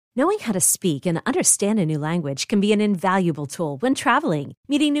Knowing how to speak and understand a new language can be an invaluable tool when traveling,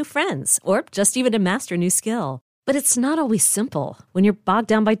 meeting new friends, or just even to master a new skill. But it's not always simple when you're bogged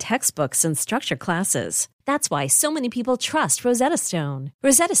down by textbooks and structured classes. That's why so many people trust Rosetta Stone.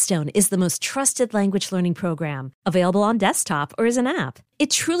 Rosetta Stone is the most trusted language learning program, available on desktop or as an app. It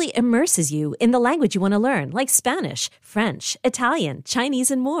truly immerses you in the language you want to learn, like Spanish, French, Italian,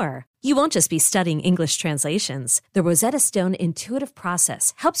 Chinese, and more. You won't just be studying English translations. The Rosetta Stone intuitive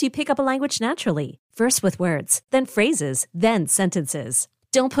process helps you pick up a language naturally, first with words, then phrases, then sentences.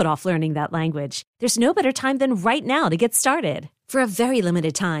 Don't put off learning that language. There's no better time than right now to get started. For a very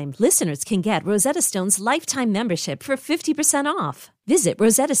limited time, listeners can get Rosetta Stone's lifetime membership for 50% off. Visit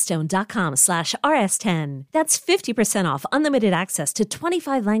rosettastone.com/rs10. That's 50% off unlimited access to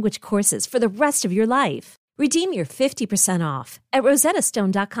 25 language courses for the rest of your life. Redeem your 50% off at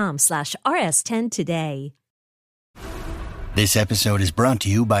rosettastone.com/rs10 today. This episode is brought to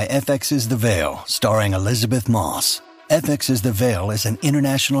you by FX's The Veil, starring Elizabeth Moss. FX's The Veil is an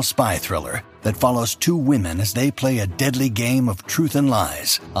international spy thriller that follows two women as they play a deadly game of truth and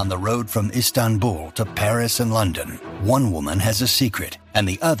lies on the road from Istanbul to Paris and London. One woman has a secret, and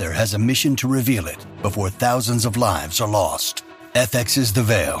the other has a mission to reveal it before thousands of lives are lost. FX's The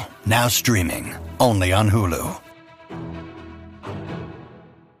Veil, now streaming, only on Hulu.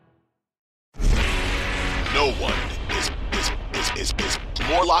 No one is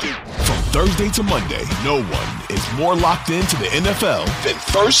more locked in. From Thursday to Monday, no one is more locked into the NFL than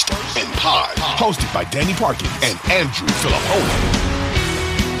First and Pod. Hosted by Danny Parkins and Andrew Filippone.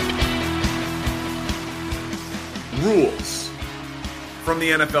 Rules from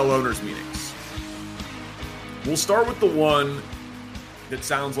the NFL owners' meetings. We'll start with the one that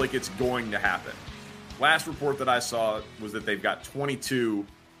sounds like it's going to happen. Last report that I saw was that they've got 22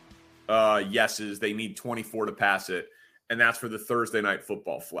 yeses. They need 24 to pass it. And that's for the Thursday Night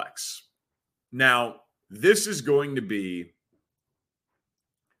Football flex. Now, this is going to be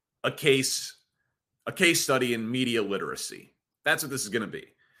a case study in media literacy. That's what this is going to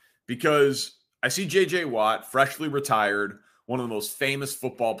be. Because I see J.J. Watt, freshly retired, one of the most famous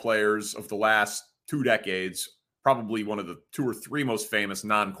football players of the last 2 decades, probably one of the 2 or 3 most famous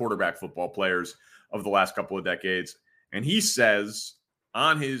non-quarterback football players of the last couple of decades. And he says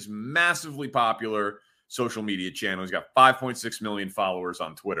on his massively popular social media channel, he's got 5.6 million followers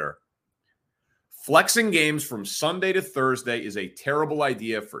on Twitter, flexing games from Sunday to Thursday is a terrible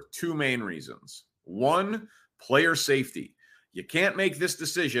idea for 2 main reasons. 1, player safety. You can't make this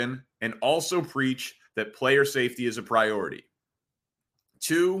decision and also preach that player safety is a priority.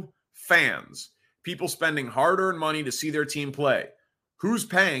 2, fans. People spending hard-earned money to see their team play. Who's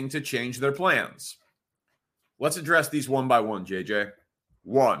paying to change their plans? Let's address these one by one, JJ.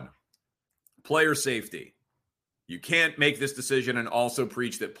 1, player safety. You can't make this decision and also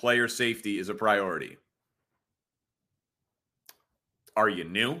preach that player safety is a priority. Are you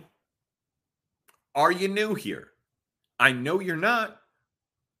new? Are you new here? I know you're not.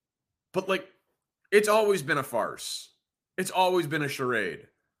 But it's always been a farce. It's always been a charade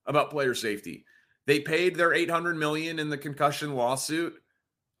about player safety. They paid their $800 million in the concussion lawsuit,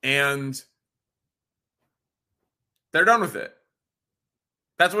 and they're done with it.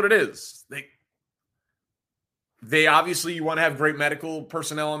 That's what it is. They obviously want to have great medical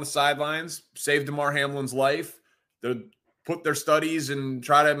personnel on the sidelines, save Damar Hamlin's life. They put their studies and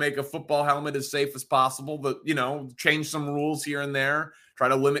try to make a football helmet as safe as possible, but, change some rules here and there, try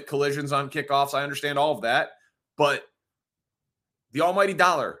to limit collisions on kickoffs. I understand all of that, but the almighty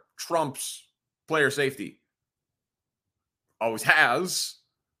dollar trumps player safety. Always has,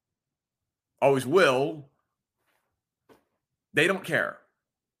 always will. They don't care.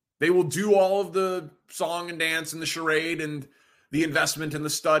 They will do all of the song and dance and the charade and the investment and the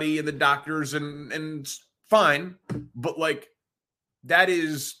study and the doctors and fine. But that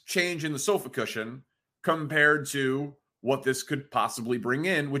is change in the sofa cushion compared to what this could possibly bring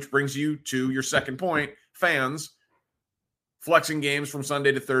in, which brings you to your second point. Fans, flexing games from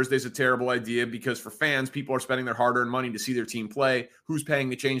Sunday to Thursday is a terrible idea because for fans, people are spending their hard-earned money to see their team play. Who's paying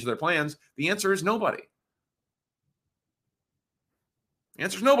to change their plans? The answer is nobody. The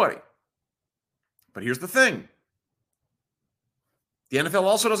answer is nobody. But here's the thing. The NFL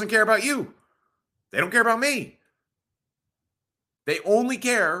also doesn't care about you. They don't care about me. They only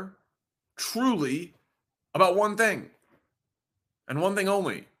care truly about one thing. And one thing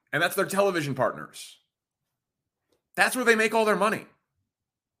only. And that's their television partners. That's where they make all their money.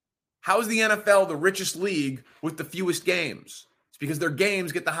 How is the NFL the richest league with the fewest games? It's because their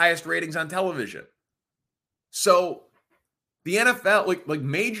games get the highest ratings on television. So the NFL, like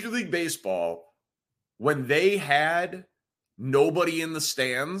Major League Baseball, when they had nobody in the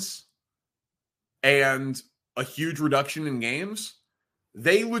stands and a huge reduction in games,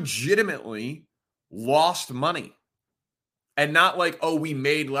 they legitimately lost money. And not like, oh, we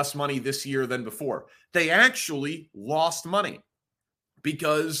made less money this year than before. They actually lost money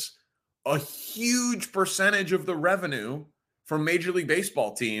because a huge percentage of the revenue from Major League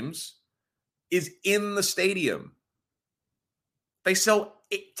Baseball teams is in the stadium. They sell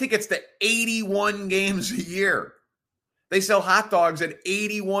tickets to 81 games a year. They sell hot dogs at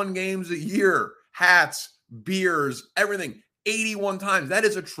 81 games a year, hats, beers, everything, 81 times. That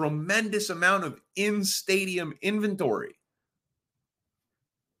is a tremendous amount of in-stadium inventory.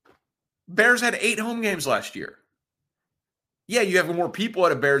 Bears had 8 home games last year. Yeah, you have more people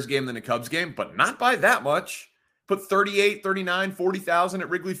at a Bears game than a Cubs game, but not by that much. Put 38, 39, 40,000 at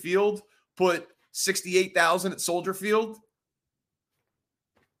Wrigley Field. Put 68,000 at Soldier Field.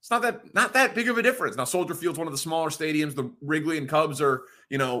 It's not that big of a difference. Now, Soldier Field's one of the smaller stadiums. The Wrigley and Cubs are,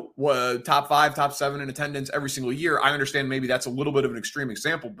 top 5, top 7 in attendance every single year. I understand maybe that's a little bit of an extreme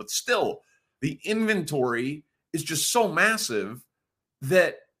example, but still, the inventory is just so massive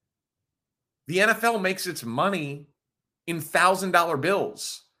that the NFL makes its money in $1,000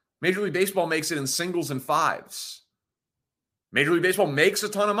 bills. Major League Baseball makes it in singles and fives. Major League Baseball makes a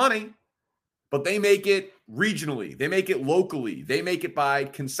ton of money, but they make it regionally. They make it locally. They make it by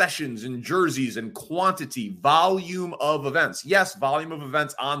concessions and jerseys and quantity, volume of events. Yes, volume of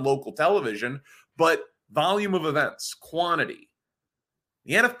events on local television, but volume of events, quantity.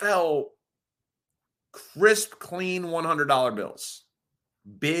 The NFL, crisp, clean $100 bills.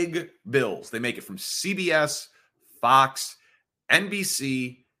 Big bills. They make it from CBS, Fox,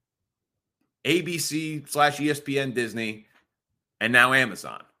 NBC, ABC/ESPN, Disney, and now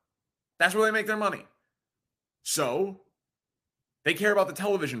Amazon. That's where they make their money. So they care about the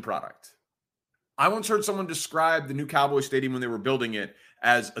television product. I once heard someone describe the new Cowboy Stadium when they were building it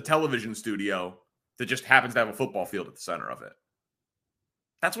as a television studio that just happens to have a football field at the center of it.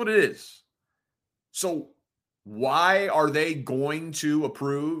 That's what it is. So why are they going to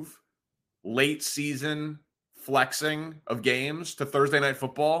approve late season flexing of games to Thursday Night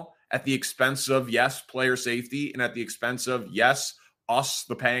Football at the expense of, yes, player safety, and at the expense of, yes, us,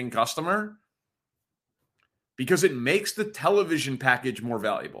 the paying customer? Because it makes the television package more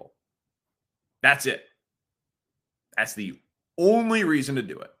valuable. That's it. That's the only reason to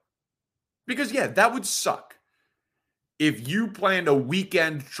do it. Because, yeah, that would suck if you planned a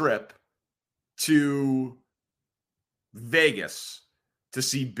weekend trip to Vegas to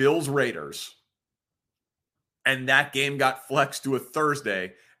see Bills Raiders and that game got flexed to a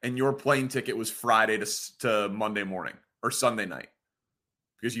Thursday and your plane ticket was Friday to Monday morning or Sunday night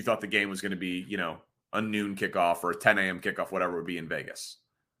because you thought the game was going to be, a noon kickoff or a 10 a.m. kickoff, whatever it would be in Vegas.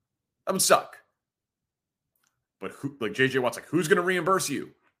 That would suck. But like JJ Watt's like, who's going to reimburse you?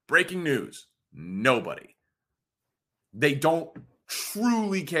 Breaking news. Nobody. They don't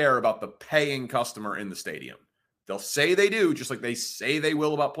truly care about the paying customer in the stadium. They'll say they do, just like they say they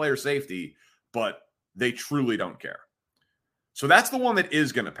will about player safety, but they truly don't care. So that's the one that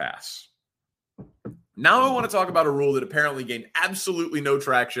is going to pass. Now I want to talk about a rule that apparently gained absolutely no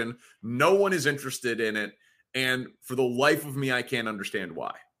traction. No one is interested in it. And for the life of me, I can't understand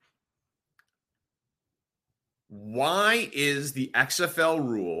why. Why is the XFL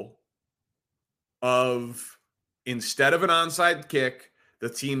rule of instead of an onside kick, the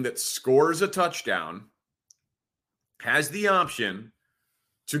team that scores a touchdown has the option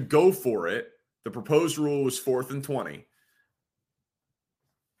to go for it? The proposed rule was 4th and 20.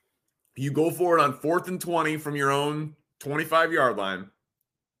 You go for it on 4th and 20 from your own 25-yard line.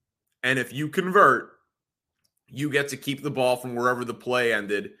 And if you convert, you get to keep the ball from wherever the play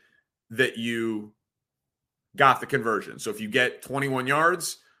ended that you got the conversion. So if you get 21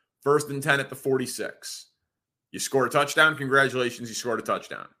 yards, 1st and 10 at the 46. You score a touchdown, congratulations, you scored a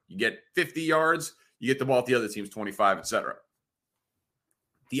touchdown. You get 50 yards, you get the ball at the other team's 25, etc.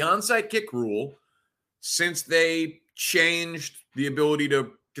 The onside kick rule, since they changed the ability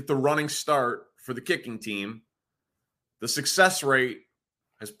to get the running start for the kicking team, the success rate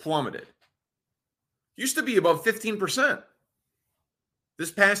has plummeted. Used to be above 15%. This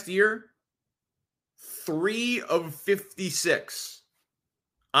past year, 3 of 56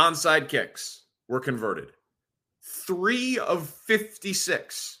 onside kicks were converted. 3 of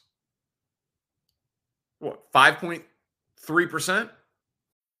 56. What, 5.3%?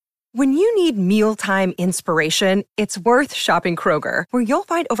 When you need mealtime inspiration, it's worth shopping Kroger, where you'll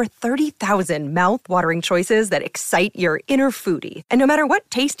find over 30,000 mouth-watering choices that excite your inner foodie. And no matter what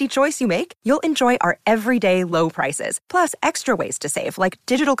tasty choice you make, you'll enjoy our everyday low prices, plus extra ways to save, like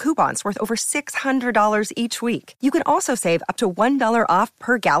digital coupons worth over $600 each week. You can also save up to $1 off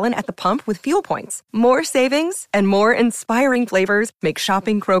per gallon at the pump with fuel points. More savings and more inspiring flavors make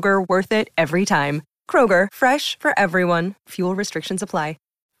shopping Kroger worth it every time. Kroger, fresh for everyone. Fuel restrictions apply.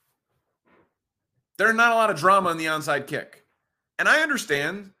 There's not a lot of drama in the onside kick. And I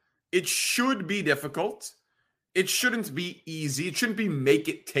understand it should be difficult. It shouldn't be easy. It shouldn't be make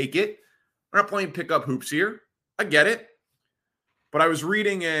it, take it. We're not playing pickup hoops here. I get it. But I was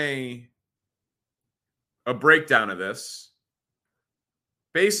reading a breakdown of this.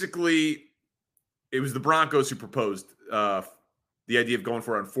 Basically, it was the Broncos who proposed the idea of going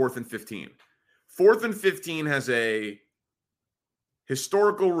for it on 4th and 15. 4th and 15 has a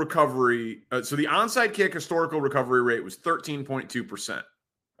historical recovery. So the onside kick historical recovery rate was 13.2%.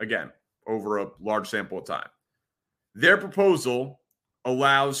 Again, over a large sample of time. Their proposal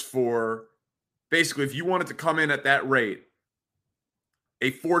allows for, basically, if you wanted to come in at that rate,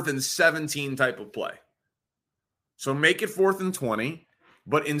 a 4th and 17 type of play. So make it 4th and 20,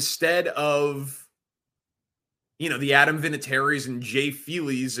 but instead of, the Adam Vinatieri's and Jay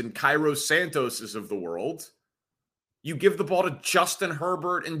Feely's and Cairo Santos's of the world, you give the ball to Justin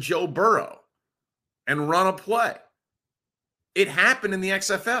Herbert and Joe Burrow and run a play. It happened in the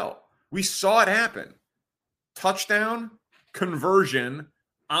XFL. We saw it happen. Touchdown, conversion,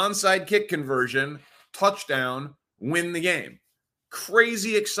 onside kick conversion, touchdown, win the game.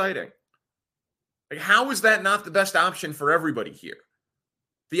 Crazy exciting. Like, how is that not the best option for everybody here?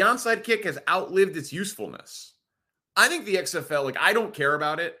 The onside kick has outlived its usefulness. I think the XFL, I don't care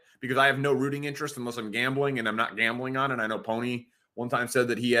about it, because I have no rooting interest unless I'm gambling, and I'm not gambling on it. I know Pony one time said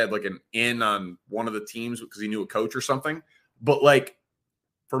that he had an in on one of the teams because he knew a coach or something. But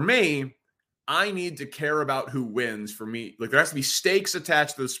for me, I need to care about who wins for me. There has to be stakes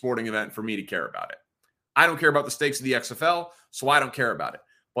attached to the sporting event for me to care about it. I don't care about the stakes of the XFL, so I don't care about it.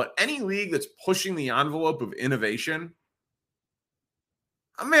 But any league that's pushing the envelope of innovation,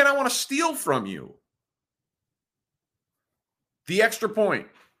 I want to steal from you. The extra point.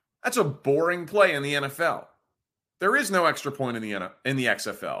 That's a boring play in the NFL. There is no extra point in the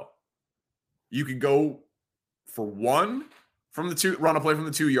XFL. You could go for 1 from the 2, run a play from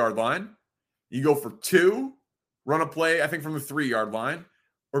the 2-yard line. You go for 2, run a play, I think, from the 3-yard line,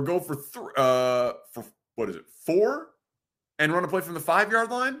 or go for 4 and run a play from the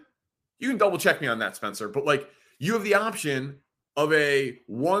 5-yard line. You can double check me on that, Spencer. But you have the option of a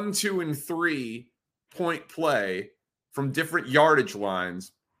 1, 2, and 3 point play from different yardage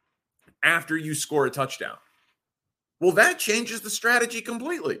lines after you score a touchdown. Well, that changes the strategy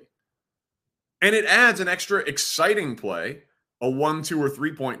completely. And it adds an extra exciting play, a 1, 2, or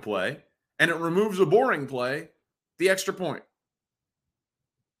 3 point play, and it removes a boring play, the extra point.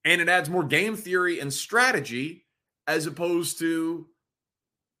 And it adds more game theory and strategy as opposed to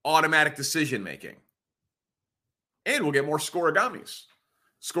automatic decision making. And we'll get more scorigamis,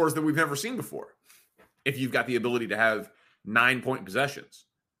 scores that we've never seen before, if you've got the ability to have 9-point possessions.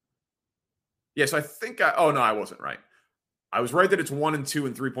 Yes, I think I wasn't right. I was right that it's 1 and 2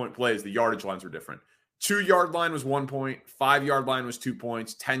 and 3 point plays. The yardage lines were different. 2-yard line was 1 point. 5-yard line was 2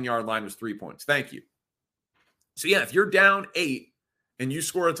 points. 10-yard line was 3 points. Thank you. So yeah, if you're down 8 and you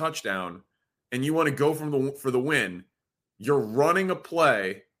score a touchdown and you want to go for the win, you're running a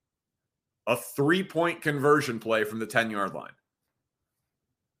play, a 3-point conversion play from the 10-yard line.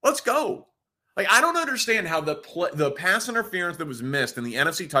 Let's go. I don't understand how the pass interference that was missed in the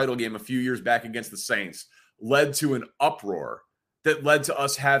NFC title game a few years back against the Saints led to an uproar that led to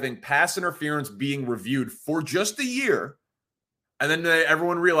us having pass interference being reviewed for just a year. And then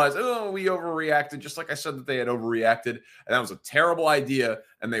everyone realized, we overreacted, just like I said that they had overreacted. And that was a terrible idea.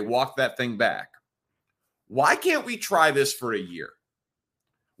 And they walked that thing back. Why can't we try this for a year?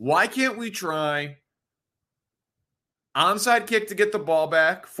 Why can't we try onside kick to get the ball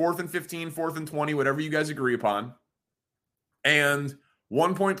back, 4th and 15, 4th and 20, whatever you guys agree upon, and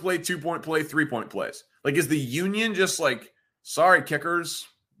 1-point play, 2-point play, 3-point plays? Is the union just sorry, kickers,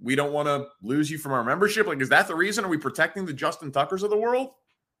 we don't want to lose you from our membership? Is that the reason? Are we protecting the Justin Tuckers of the world?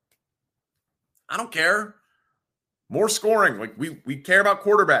 I don't care. More scoring. We care about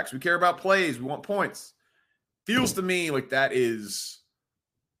quarterbacks. We care about plays. We want points. Feels to me like that is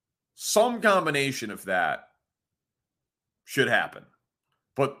some combination of that should happen.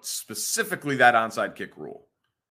 But specifically that onside kick rule.